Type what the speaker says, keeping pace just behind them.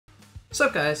What's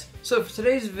up, guys? So for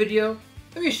today's video,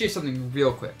 let me show you something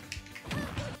real quick.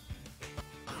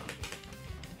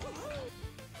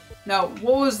 Now,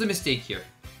 what was the mistake here?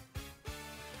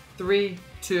 3,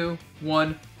 2,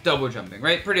 1, double jumping,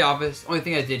 right? Pretty obvious. Only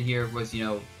thing I did here was,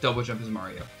 double jump as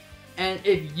Mario. And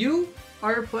if you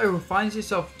are a player who finds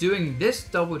yourself doing this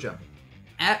double jump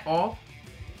at all,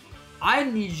 I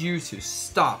need you to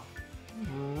stop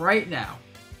right now.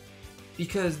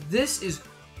 Because this is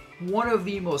one of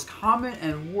the most common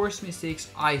and worst mistakes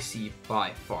I see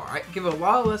by far. I give a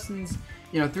lot of lessons,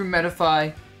 through METAFY.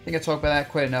 I think I talk about that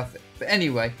quite enough. But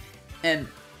anyway, and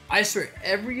I swear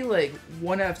every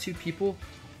 1 out of 2 people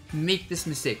make this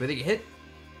mistake where they get hit,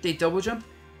 they double jump,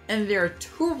 and there are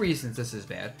 2 reasons this is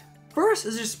bad. First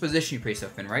is just the position you put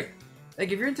yourself in, right?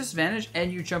 Like if you're in disadvantage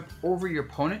and you jump over your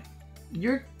opponent,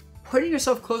 you're putting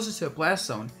yourself closer to a blast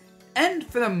zone. And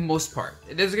for the most part,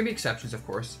 there's gonna be exceptions, of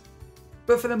course,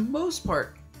 but for the most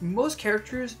part, most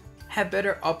characters have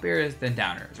better up airs than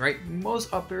down airs, right?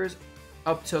 Most up airs,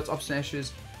 up tilts, up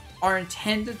smashes are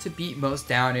intended to beat most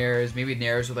down airs, maybe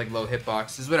nairs with low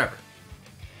hitboxes, whatever.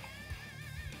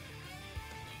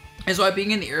 That's why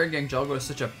being in the air and getting juggled is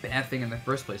such a bad thing in the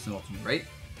first place in Ultimate, right?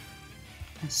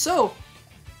 So,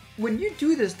 when you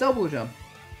do this double jump,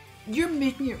 you're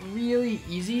making it really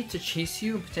easy to chase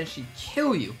you and potentially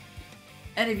kill you.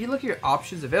 And if you look at your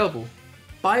options available,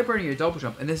 by burning your double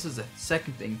jump, and this is the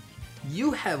second thing,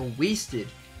 you have wasted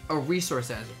a resource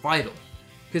that is vital.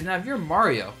 Because now if you're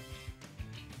Mario,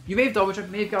 you may have double jumped,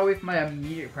 may have got away from my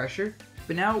immediate pressure,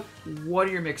 but now what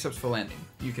are your mix-ups for landing?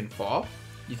 You can fall,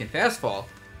 you can fast fall,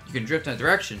 you can drift in a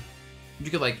direction, you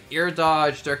could air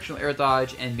dodge, directional air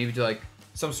dodge, and maybe do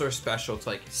some sort of special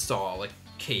to stall, like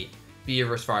Kate, be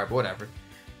reverse fireball, whatever.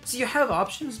 So you have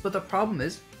options, but the problem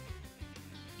is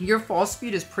your fall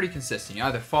speed is pretty consistent. You're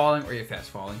either falling or you're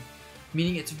fast falling,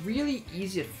 meaning it's really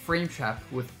easy to frame trap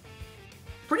with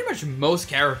pretty much most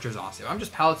characters, honestly. If I'm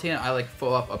just Palatine, I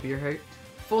full up air, right?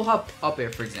 Full up air,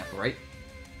 for example, right?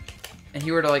 And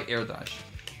he were to air dodge.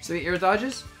 So he air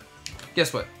dodges,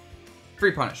 guess what?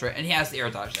 Free punish, right? And he has to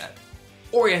air dodge that.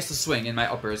 Or he has to swing and my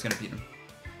up air is gonna beat him.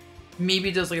 Maybe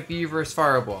he does a B reverse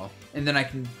fireball, and then I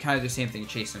can kind of do the same thing and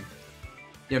chase him.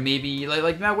 Maybe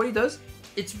now what he does,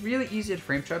 it's really easy to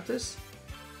frame trap this,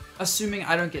 assuming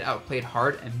I don't get outplayed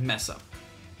hard and mess up.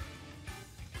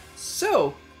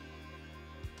 So,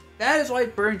 that is why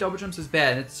burning double jumps is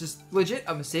bad. It's just legit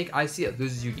a mistake I see that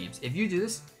loses you games. If you do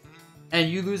this,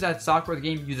 and you lose that stock for the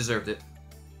game, you deserved it.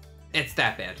 It's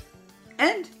that bad.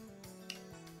 And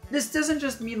this doesn't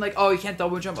just mean oh, you can't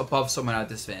double jump above someone at a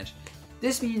disadvantage.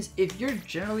 This means if you're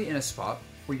generally in a spot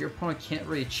where your opponent can't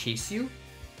really chase you,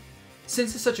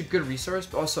 since it's such a good resource,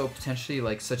 but also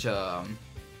potentially such a,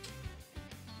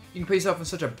 you can put yourself in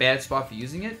such a bad spot for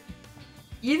using it.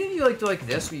 Even if you do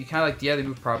this, where you kind of the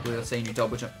move properly, let's say and you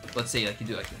double jump, let's say you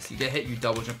do this, you get hit, you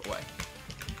double jump away.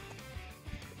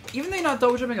 Even though you're not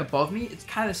double jumping above me, it's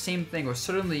kind of the same thing, where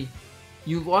suddenly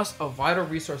you lost a vital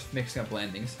resource for mixing up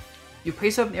landings. You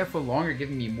place yourself in the air for longer,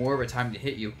 giving me more of a time to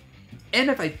hit you. And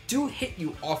if I do hit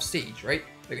you off stage, right?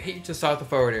 I hit you to start the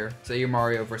forward air, say you're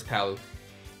Mario versus Palu.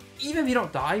 Even if you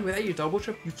don't die, without your double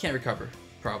jump, you can't recover,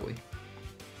 probably.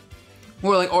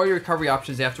 Or all your recovery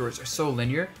options afterwards are so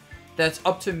linear that it's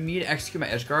up to me to execute my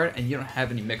edge guard and you don't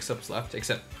have any mix-ups left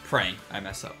except praying I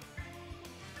mess up.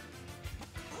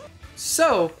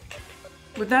 So,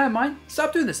 with that in mind,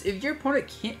 stop doing this. If your opponent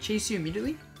can't chase you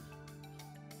immediately,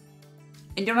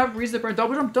 and you don't have a reason to burn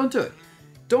double jump, don't do it.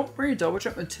 Don't burn your double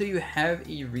jump until you have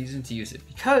a reason to use it.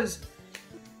 Because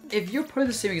if you're put in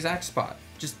the same exact spot,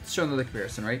 just show another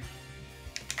comparison, right?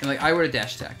 And I would a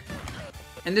dash attack.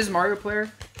 And this Mario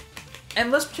player,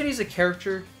 and let's pretend he's a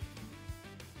character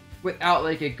without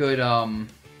a good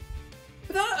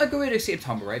without a good way to escape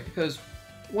tumble, right? Because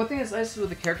one thing that's nice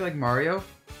with a character like Mario,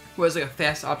 who has a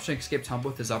fast option to escape tumble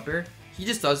with his up air, he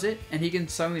just does it and he can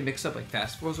suddenly mix up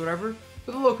fast falls or whatever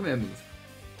with a low command move.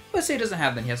 Let's say he doesn't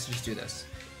have that, he has to just do this.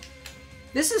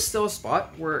 This is still a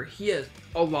spot where he has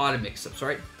a lot of mix-ups,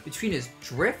 right? Between his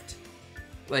drift,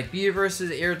 B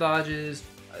versus air dodges,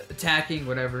 attacking,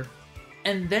 whatever,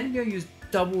 and then you'll use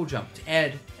double jump to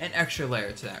add an extra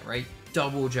layer to that, right?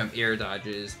 Double jump air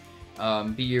dodges,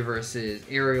 B versus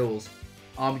aerials,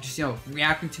 just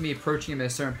reacting to me, approaching him at a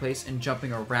certain place, and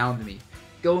jumping around me,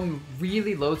 going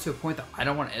really low to a point that I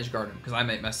don't want to edge guard him because I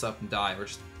might mess up and die or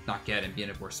just not get him, be in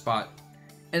a worse spot.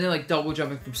 And then double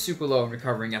jumping from super low and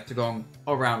recovering after going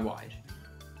around wide.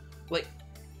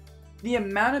 The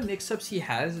amount of mix-ups he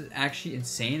has is actually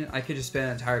insane. I could just spend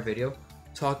an entire video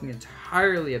talking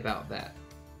entirely about that.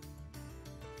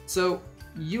 So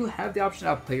you have the option to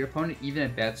outplay your opponent even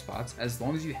in bad spots as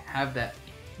long as you have that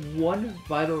one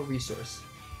vital resource.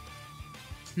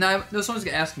 Now, I know someone's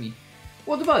gonna ask me,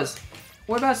 well, Dabuz,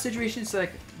 what about situations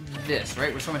like this,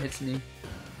 right? Where someone hits me.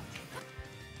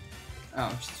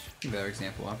 Oh, just a better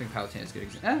example. I don't think Palatine is a good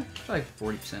example. Try like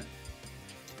 40%.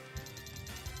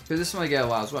 Because this is one I get a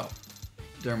lot as well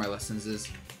during my lessons is,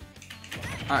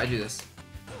 alright, I do this.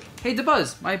 Hey,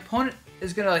 Dabuz, my opponent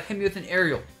is gonna like hit me with an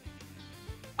aerial.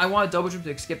 I want a double jump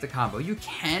to escape the combo. You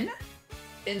can,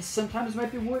 and sometimes it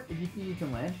might be worth if you think you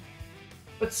can land.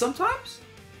 But sometimes,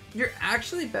 you're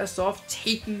actually best off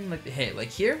taking like the hit. Like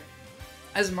here,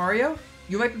 as Mario,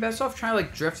 you might be best off trying to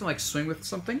like drift and like swing with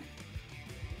something.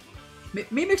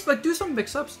 Maybe do some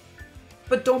mix-ups,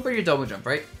 but don't burn your double jump,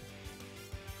 right?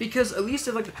 Because at least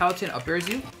if like the Palatine up airs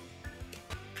you,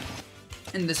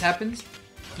 and this happens,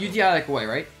 you DI like away,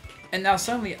 right? And now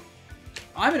suddenly,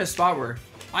 I'm in a spot where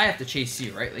I have to chase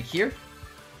you, right? Like here,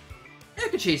 I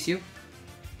could chase you,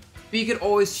 but you could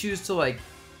always choose to like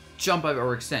jump up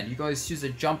or extend. You can always choose to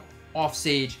jump off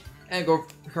stage and go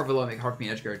recover low and make hard for me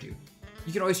edge guard you.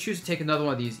 You can always choose to take another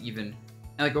one of these even,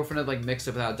 and like go for another like mix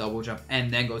up without a double jump,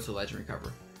 and then go to the ledge and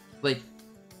recover. Like,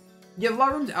 you have a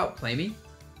lot of room to outplay me,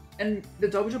 and the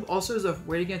double jump also is a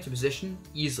way to get into position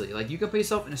easily. Like, you can put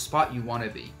yourself in a spot you want to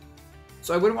be.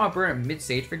 So I wouldn't want to burn it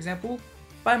mid-stage, for example,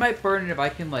 but I might burn it if I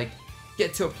can like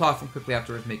get to a platform quickly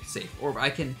afterwards, make it safe, or if I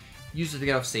can use it to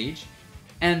get off stage,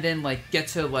 and then like get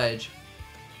to the ledge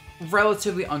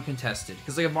relatively uncontested.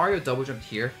 Because like if Mario double jumped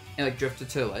here and like drifted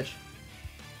to the ledge,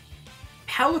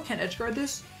 Paolo can edge guard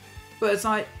this, but it's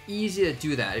not easy to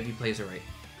do that if he plays it right.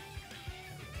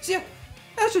 So yeah,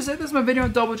 that's just it. That's my video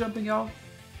on double jumping, y'all.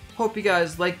 Hope you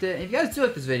guys liked it. And if you guys do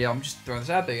like this video, I'm just throwing this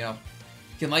out there, you know.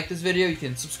 You can like this video, you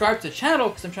can subscribe to the channel,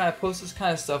 because I'm trying to post this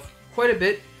kind of stuff quite a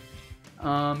bit.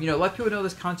 You know, let people know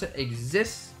this content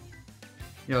exists.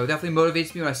 You know, it definitely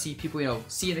motivates me when I see people, you know,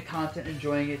 seeing the content,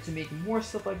 enjoying it, to make more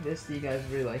stuff like this that you guys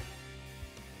really like.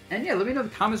 And yeah, let me know in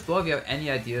the comments below if you have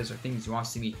any ideas or things you want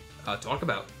to see me talk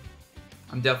about.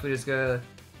 I'm definitely just gonna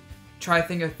try to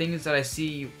think of things that I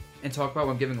see and talk about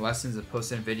when giving lessons and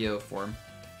post in video form.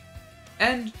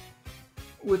 And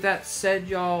with that said,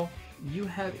 y'all, you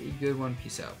have a good one.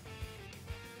 Peace out.